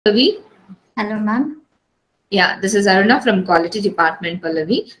Pallavi. Hello, ma'am. Yeah, this is Aruna from Quality Department,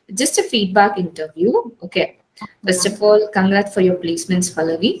 Pallavi. Just a feedback interview. Okay. First of all, congrats for your placements,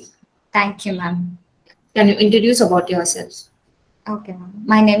 Pallavi. Thank you, ma'am. Can you introduce about yourself? Okay, ma'am.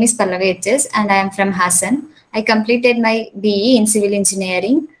 My name is Pallavi HS and I am from Hassan. I completed my BE in Civil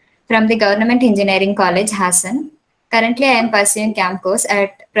Engineering from the Government Engineering College, Hassan. Currently, I am pursuing CAM course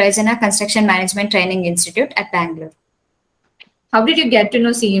at Prajana Construction Management Training Institute at Bangalore. How did you get to know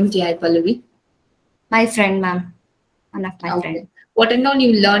CMTI, Pallavi? My friend, ma'am. One of my friends. Okay. What and all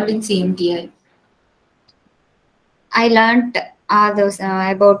you learned in CMTI? I learned those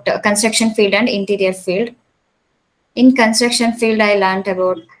about construction field and interior field. In construction field, I learned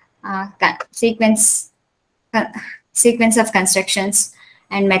about sequence of constructions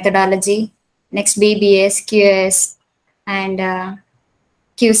and methodology. Next, BBS, QS, and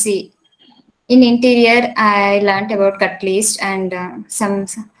QC. In interior, I learned about cut list and some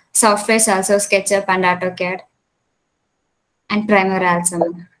softwares also, SketchUp and AutoCAD, and Primer also.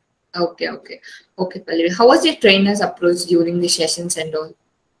 Okay, Pallavi. How was your trainer's approach during the sessions and all?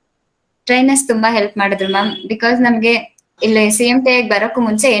 Trainers ತುಂಬಾ help ಮಾಡಿದ್ರು ma'am. Because ನಮ್ಗೆ ಇಲ್ಲಿ CMTI ಬರೋಕ್ಕೂ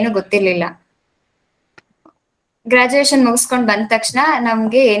ಮುಂಚೆ ಏನು ಗೊತ್ತಿರ್ಲಿಲ್ಲ. Graduation ಮುಗಿಸ್ಕೊಂಡು ಬಂದ ತಕ್ಷಣ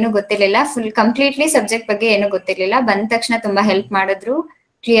ನಮ್ಗೆ ಏನು ಗೊತ್ತಿರ್ಲಿಲ್ಲ. ಫುಲ್ ಕಂಪ್ಲೀಟ್ಲಿ ಸಬ್ಜೆಕ್ಟ್ ಬಗ್ಗೆ ಏನು ಗೊತ್ತಿರ್ಲಿಲ್ಲ. ಬಂದ ತಕ್ಷಣ ತುಂಬಾ ಹೆಲ್ಪ್ ಮಾಡಿದ್ರು,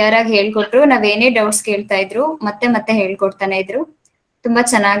 ಕ್ಲಿಯರ್ ಆಗಿ ಹೇಳ್ಕೊಟ್ರು. ನಾವೇನೇ ಡೌಟ್ಸ್ ಕೇಳ್ತಾ ಇದ್ರು ಮತ್ತೆ ಹೇಳ್ಕೊಡ್ತಾನೆ ಇದ್ರು. ತುಂಬಾ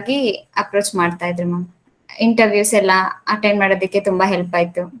ಚೆನ್ನಾಗಿ ಅಪ್ರೋಚ್ ಮಾಡ್ತಾ ಇದ್ರು ಮ್ಯಾಮ್. ಇಂಟರ್ವ್ಯೂಸ್ ಎಲ್ಲ ಅಟೆಂಡ್ ಮಾಡೋದಕ್ಕೆ ತುಂಬಾ ಹೆಲ್ಪ್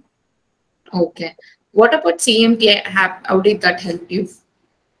ಆಯ್ತು. Okay. What about CMTI app? How did that help you?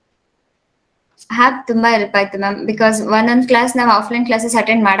 App ತುಂಬಾ ಹೆಲ್ಪ್ ಆಯ್ತು ಮ್ಯಾಮ್. ಬಿಕಾಸ್ ಒಂದೊಂದ್ ಕ್ಲಾಸ್ ನಾವು ಆಫ್ಲೈನ್ ಕ್ಲಾಸಸ್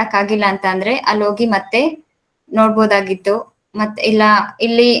ಅಟೆಂಡ್ ಮಾಡಕ್ ಆಗಿಲ್ಲ ಅಂತ ಅಂದ್ರೆ ಅಲ್ಲಿ ಹೋಗಿ ಮತ್ತೆ ನೋಡ್ಬೋದಾಗಿತ್ತು. ಮತ್ತೆ ಇಲ್ಲ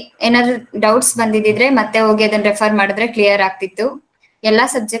ಇಲ್ಲಿ ಏನಾದ್ರು ಡೌಟ್ಸ್ ಬಂದಿದ್ರೆ ಮತ್ತೆ ಹೋಗಿ ಅದನ್ನ ರೆಫರ್ ಮಾಡಿದ್ರೆ ಕ್ಲಿಯರ್ ಆಗ್ತಿತ್ತು. ಎಲ್ಲಾ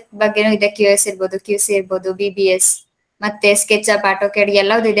ಸಬ್ಜೆಕ್ಟ್ ಬಗ್ಗೆನೂ ಇದೆ. QS ಇರ್ಬೋದು, QC ಇರ್ಬೋದು, BBS ಮತ್ತೆ SketchUp, AutoCAD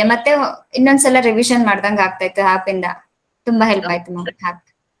ಎಲ್ಲದೂ ಇದೆ. ಮತ್ತೆ ಇನ್ನೊಂದ್ಸಲ ರಿವಿಷನ್ ಮಾಡ್ದಂಗ ಆಗ್ತಾ ಇತ್ತು ಆ್ಯಪ್ ಇಂದ. ತುಂಬಾ ಹೆಲ್ಪ್ ಆಯ್ತು ma'am app.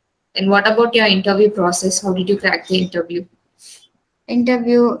 And what about your interview process? How did you crack the interview?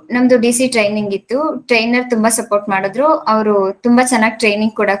 Interview ನಮ್ದು DC ಟ್ರೈನಿಂಗ್ ಇತ್ತು. ಟ್ರೈನರ್ ತುಂಬಾ ಸಪೋರ್ಟ್ ಮಾಡಿದ್ರು. ಅವರು ತುಂಬಾ ಚೆನ್ನಾಗಿ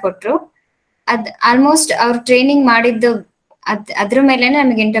ಟ್ರೈನಿಂಗ್ ಕೂಡ ಕೊಟ್ರು. ಆಲ್ಮೋಸ್ಟ್ ಅವ್ರು ಟ್ರೈನಿಂಗ್ ಮಾಡಿದ್ದು ಅದ್ರ ಮೇಲೆ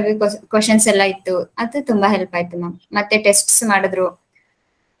ನಮಗೆ ಇಂಟರ್ವ್ಯೂ ಕ್ವಶನ್ಸ್ ಎಲ್ಲ ಇತ್ತು. ಅದು ತುಂಬಾ ಹೆಲ್ಪ್ ಆಯ್ತು ಮ್ಯಾಮ್. ಮತ್ತೆ ಟೆಸ್ಟ್ಸ್ ಮಾಡಿದ್ರು.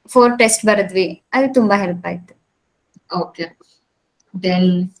 4 ಟೆಸ್ಟ್ ಬರೆದ್ವಿ. ಅದು ತುಂಬಾ ಹೆಲ್ಪ್ ಆಯ್ತು. Okay. Then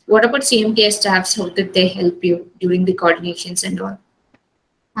what about CMTI staffs? How did they help you during the coordinations and all?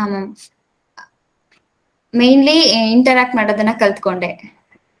 ಹಾ ಮ್ಯಾಮ್. ಮೇನ್ಲಿ ಇಂಟರಾಕ್ಟ್ ಮಾಡೋದನ್ನ ಕಲ್ತ್ಕೊಂಡೆ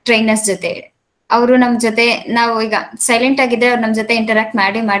ಟ್ರೈನರ್ಸ್ ಜೊತೆ. ಅವರು ನಮ್ ಜೊತೆ, ನಾವು ಈಗ ಸೈಲೆಂಟ್ ಆಗಿದ್ರೆ ಅವ್ರು ನಮ್ ಜೊತೆ ಇಂಟರಾಕ್ಟ್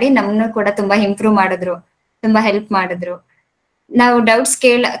ಮಾಡಿ ನಮ್ಮನ್ನು ಕೂಡ ತುಂಬಾ ಇಂಪ್ರೂವ್ ಮಾಡಿದ್ರು, ತುಂಬಾ ಹೆಲ್ಪ್ ಮಾಡಿದ್ರು. ನಾವು ಡೌಟ್ಸ್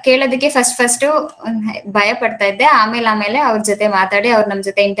ಕೇಳೋದಕ್ಕೆ ಫಸ್ಟ್ ಭಯ ಪಡ್ತಾ ಇದ್ದೆ. ಆಮೇಲೆ ಅವ್ರ ಜೊತೆ ಮಾತಾಡಿ ಅವ್ರು ನಮ್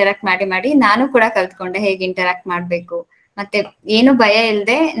ಜೊತೆ ಇಂಟರಾಕ್ಟ್ ಮಾಡಿ ನಾನು ಕೂಡ ಕಲ್ತ್ಕೊಂಡೆ ಹೇಗೆ ಇಂಟರಾಕ್ಟ್ ಮಾಡ್ಬೇಕು. ಮತ್ತೆ ಏನು ಭಯ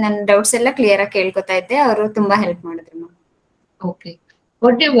ಇಲ್ಲದೆ ನನ್ನ ಡೌಟ್ಸ್ ಎಲ್ಲ ಕ್ಲಿಯರ್ ಆಗಿ ಕೇಳ್ಕೊತಾ ಇದ್ದೆ. ಅವರು ತುಂಬಾ ಹೆಲ್ಪ್ ಮಾಡಿದ್ರು ma'am. Okay.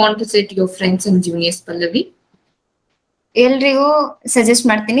 What do you want to say to your friends and juniors, Pallavi? ಎಲ್ರಿಗೂ ಸಜೆಸ್ಟ್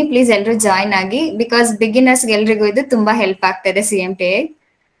ಮಾಡ್ತೀನಿ, ಪ್ಲೀಸ್ ಎಲ್ರು ಜಾಯ್ನ್ ಆಗಿ. ಬಿಕಾಸ್ ಬಿಗಿನರ್ಸ್ ಎಲ್ರಿಗೂ ಇದು ತುಂಬಾ ಹೆಲ್ಪ್ ಆಗ್ತಾ ಇದೆ CMTI.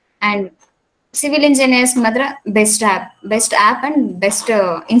 ಅಂಡ್ ಸಿವಿಲ್ ಇಂಜಿನಿಯರ್ಸ್ ಮಾತ್ರ best app and best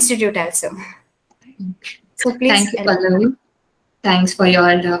institute also. So please. Thank you, Pallavi. Thanks for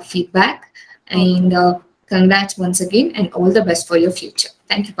your feedback. And congrats once again and all the best for your future.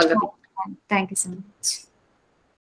 Thank you, Pallavi. Thank you so much.